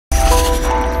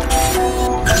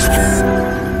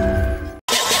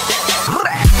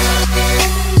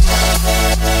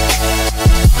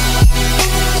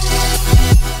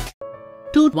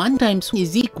1 times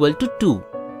is equal to 2.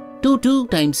 2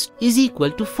 times is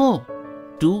equal to 4.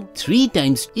 2 3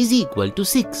 times is equal to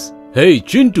 6. Hey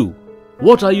Chintu,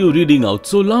 what are you reading out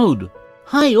so loud?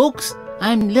 Hi Oaks,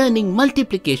 I am learning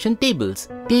multiplication tables.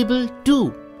 Table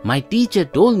 2. My teacher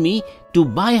told me to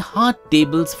buy hard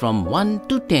tables from 1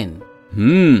 to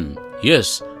 10.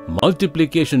 Yes,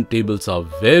 multiplication tables are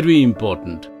very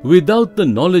important. Without the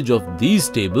knowledge of these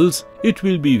tables, it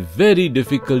will be very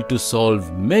difficult to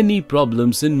solve many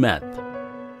problems in math.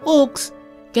 Oaks,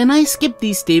 can I skip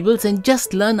these tables and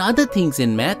just learn other things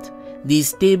in math?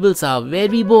 These tables are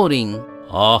very boring.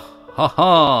 Ah ha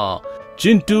ha!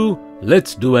 Chintu,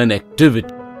 let's do an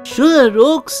activity. Sure,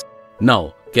 Oaks.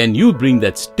 Now, can you bring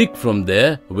that stick from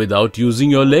there without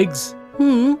using your legs?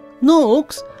 No,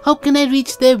 Oaks. How can I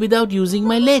reach there without using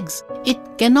my legs? It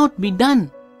cannot be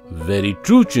done. Very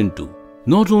true, Chintu.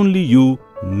 Not only you,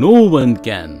 no one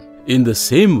can. In the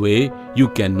same way, you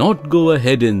cannot go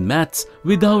ahead in maths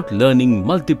without learning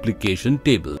multiplication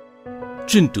tables.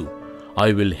 Chintu,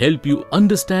 I will help you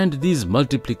understand these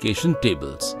multiplication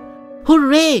tables.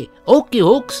 Hooray! Okay,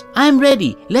 Oaks, I am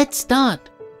ready. Let's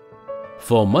start.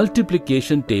 For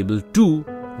multiplication table 2,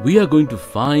 we are going to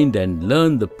find and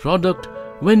learn the product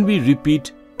when we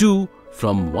repeat 2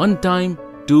 from 1 time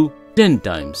to 10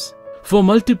 times. For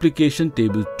multiplication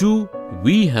table 2,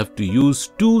 we have to use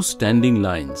 2 standing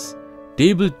lines.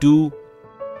 Table 2,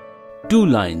 2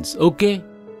 lines, okay?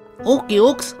 Okay,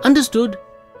 Oaks, understood.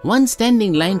 1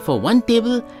 standing line for 1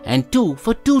 table and 2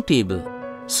 for 2 table.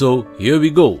 So here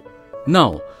we go.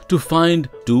 Now, to find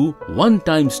 2, 1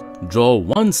 times draw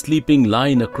 1 sleeping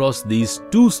line across these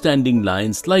 2 standing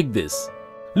lines like this.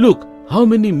 Look how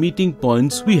many meeting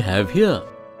points we have here.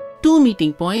 2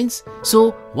 meeting points,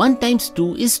 so 1 times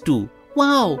 2 is 2.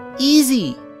 Wow,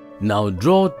 easy. Now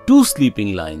draw 2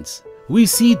 sleeping lines. We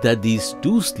see that these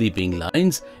 2 sleeping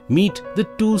lines meet the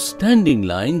 2 standing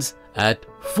lines at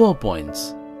 4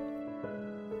 points.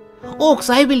 Oaks,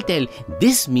 I will tell.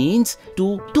 This means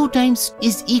 2 times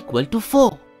is equal to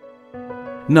 4.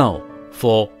 Now,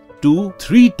 for 2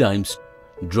 3 times,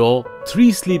 draw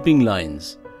 3 sleeping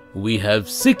lines. We have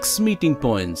 6 meeting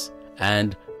points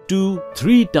and 2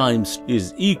 3 times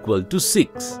is equal to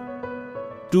 6.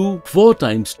 2 4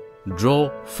 times, draw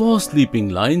 4 sleeping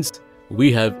lines.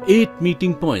 We have 8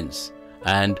 meeting points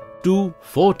and 2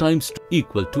 4 times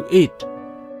equal to 8.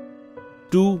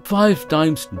 2 5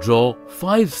 times, draw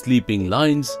 5 sleeping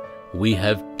lines. We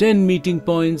have 10 meeting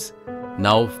points.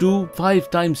 Now 2 5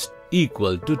 times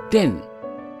equal to 10.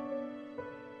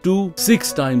 2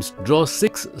 6 times, draw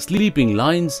 6 sleeping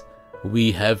lines.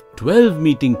 We have 12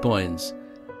 meeting points.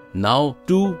 Now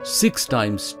 2 6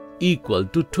 times equal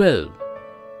to 12.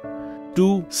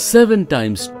 2 7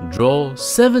 times, draw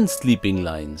 7 sleeping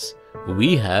lines.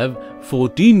 We have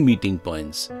 14 meeting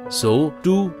points. So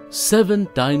 2 7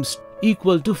 times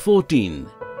equal to 14.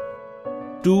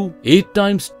 2 8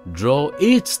 times, draw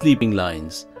 8 sleeping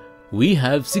lines. We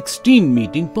have 16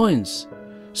 meeting points.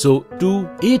 So 2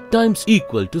 8 times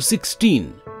equal to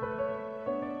 16.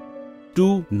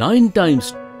 2 9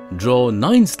 times, draw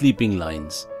 9 sleeping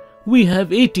lines. We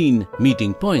have 18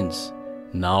 meeting points.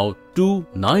 Now 2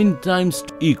 9 times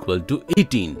equal to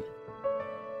 18.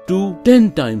 2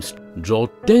 10 times, draw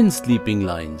 10 sleeping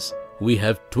lines. We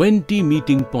have 20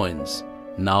 meeting points.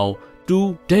 Now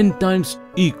 2 10 times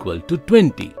equal to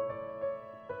 20.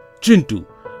 Chintu,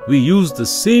 we use the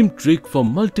same trick for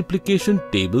multiplication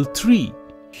table 3.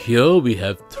 Here we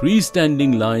have 3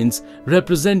 standing lines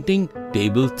representing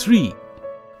table 3.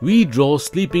 We draw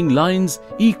sleeping lines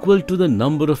equal to the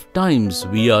number of times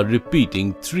we are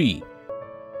repeating 3.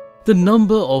 The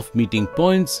number of meeting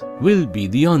points will be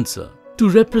the answer. To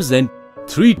represent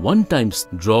 3 1 times,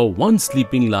 draw 1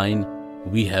 sleeping line.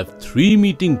 We have 3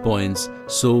 meeting points,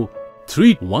 so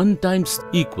 3 1 times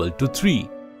equal to 3.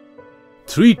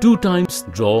 3 2 times,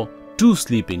 draw 2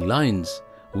 sleeping lines.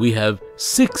 We have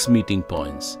 6 meeting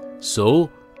points, so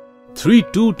 3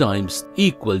 2 times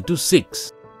equal to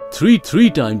 6. 3 3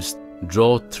 times,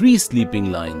 draw 3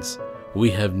 sleeping lines. We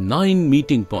have 9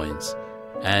 meeting points,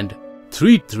 and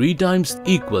 3 3 times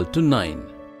equal to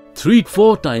 9. 3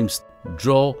 4 times,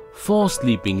 draw 4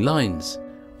 sleeping lines.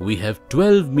 We have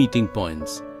 12 meeting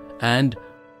points, and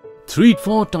 3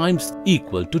 4 times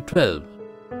equal to 12.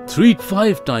 3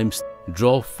 5 times,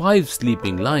 draw 5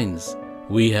 sleeping lines.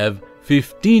 We have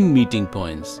 15 meeting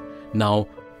points. Now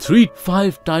 3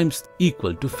 5 times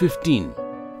equal to 15.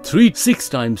 3 6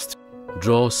 times,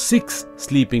 draw 6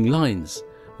 sleeping lines.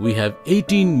 We have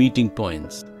 18 meeting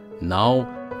points. Now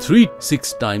 3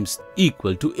 6 times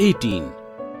equal to 18.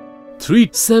 3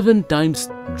 7 times,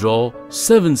 draw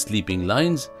 7 sleeping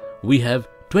lines. We have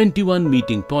 21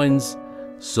 meeting points.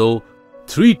 So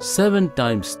 3 7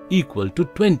 times equal to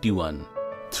 21.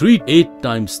 3 8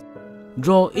 times.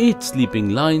 Draw 8 sleeping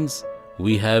lines.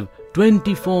 We have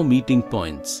 24 meeting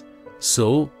points.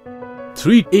 So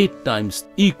 3 8 times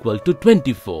equal to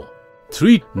 24.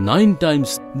 3 9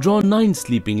 times. Draw 9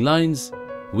 sleeping lines.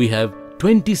 We have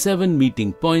 27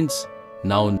 meeting points.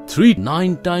 Now 3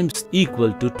 9 times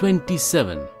equal to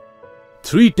 27.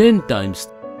 3 10 times.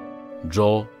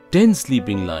 Draw 10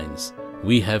 sleeping lines.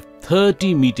 We have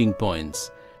 30 meeting points.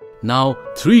 Now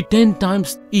 3 10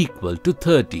 times equal to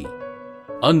 30.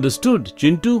 Understood,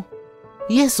 Chintu?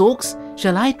 Yes, Oaks.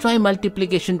 Shall I try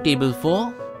multiplication table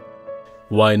 4?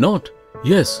 Why not?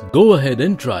 Yes, go ahead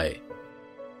and try.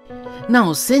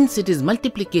 Now, since it is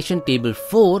multiplication table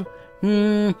 4,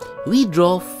 we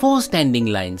draw 4 standing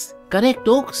lines. Correct,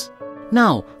 Oaks?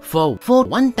 Now, for 4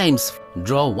 1 times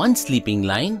draw 1 sleeping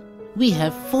line, we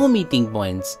have 4 meeting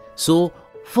points. So,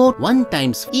 4 1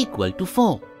 times equal to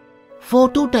 4. 4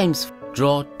 2 times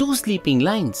draw 2 sleeping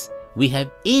lines. We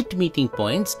have 8 meeting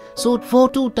points. So, 4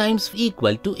 2 times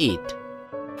equal to 8.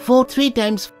 4 3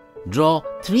 times draw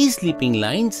 3 sleeping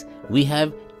lines. We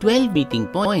have 12 meeting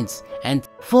points. And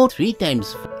 4 3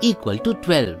 times equal to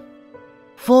 12.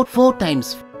 4 4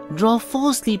 times draw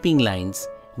 4 sleeping lines.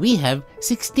 We have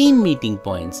 16 meeting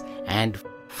points. And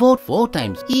 4 4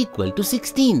 times equal to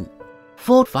 16.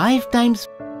 4 5 times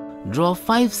draw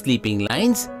 5 sleeping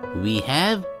lines. We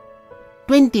have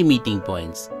 20 meeting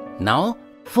points. Now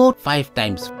 4 5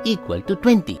 times equal to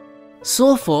 20.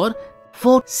 So for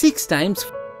 4 6 times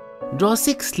draw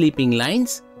 6 sleeping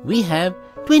lines. We have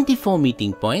 24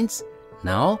 meeting points.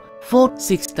 Now 4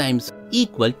 6 times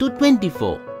equal to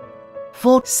 24.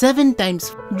 4 7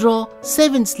 times draw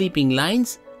 7 sleeping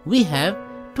lines. We have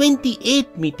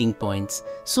 28 meeting points.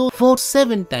 So 4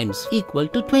 7 times equal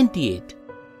to 28.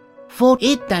 4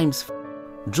 8 times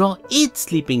draw 8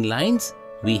 sleeping lines.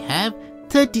 We have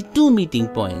 32 meeting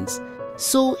points.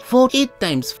 So 4 8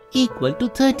 times equal to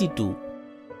 32.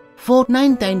 4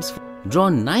 9 times draw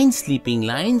 9 sleeping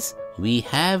lines. We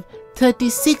have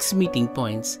 36 meeting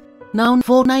points. Now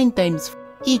 4 9 times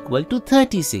equal to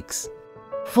 36.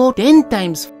 4 10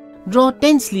 times draw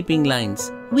 10 sleeping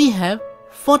lines. We have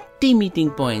 40 meeting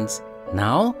points.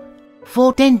 Now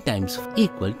 4 10 times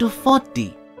equal to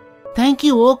 40. Thank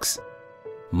you, Oaks.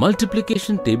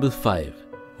 Multiplication table 5.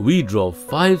 We draw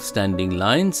 5 standing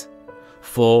lines.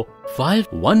 For 5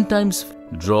 1 times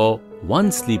draw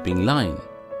 1 sleeping line.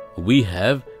 We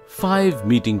have 5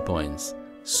 meeting points.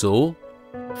 So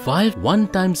 5 1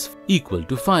 times equal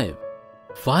to 5.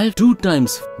 5 2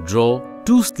 times draw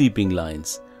 2 sleeping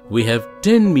lines. We have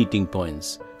 10 meeting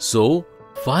points. So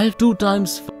 5 2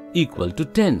 times equal to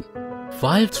 10.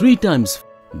 5 3 times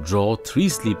draw 3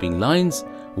 sleeping lines.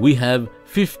 We have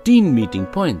 15 meeting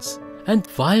points. And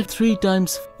 5 3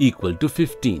 times equal to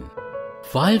 15.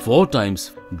 5 4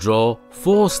 times draw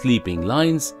 4 sleeping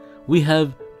lines. We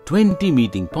have 20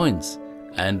 meeting points.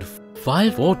 And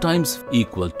 5 4 times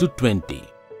equal to 20.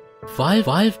 5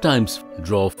 5 times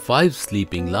draw 5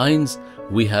 sleeping lines.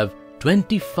 We have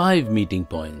 25 meeting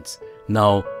points.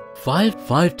 Now 5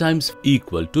 5 times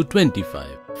equal to 25.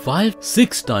 5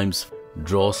 6 times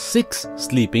draw 6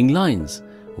 sleeping lines.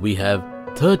 We have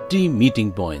 30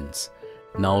 meeting points.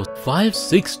 Now 5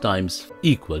 6 times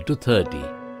equal to 30.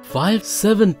 5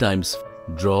 7 times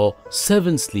draw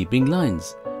 7 sleeping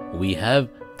lines. We have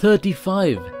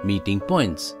 35 meeting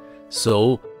points.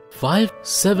 So 5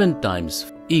 7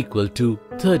 times equal to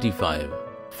 35.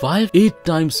 5 8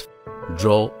 times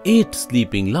draw 8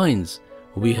 sleeping lines.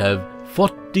 We have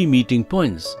 40 meeting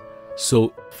points.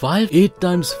 So 5 8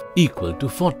 times equal to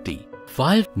 40.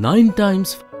 5 9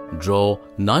 times draw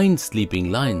 9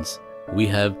 sleeping lines. We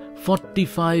have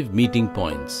 45 meeting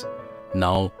points.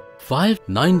 Now 5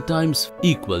 9 times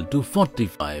equal to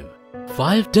 45.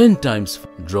 5 10 times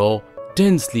draw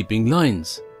 10 sleeping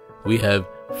lines. We have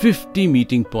 50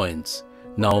 meeting points.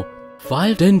 Now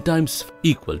 5 10 times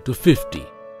equal to 50.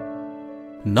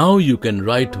 Now you can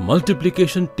write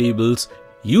multiplication tables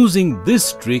using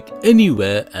this trick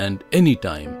anywhere and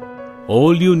anytime.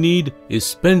 All you need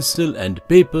is pencil and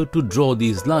paper to draw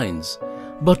these lines.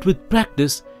 But with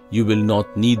practice, you will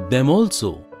not need them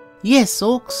also. Yes,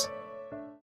 Oaks.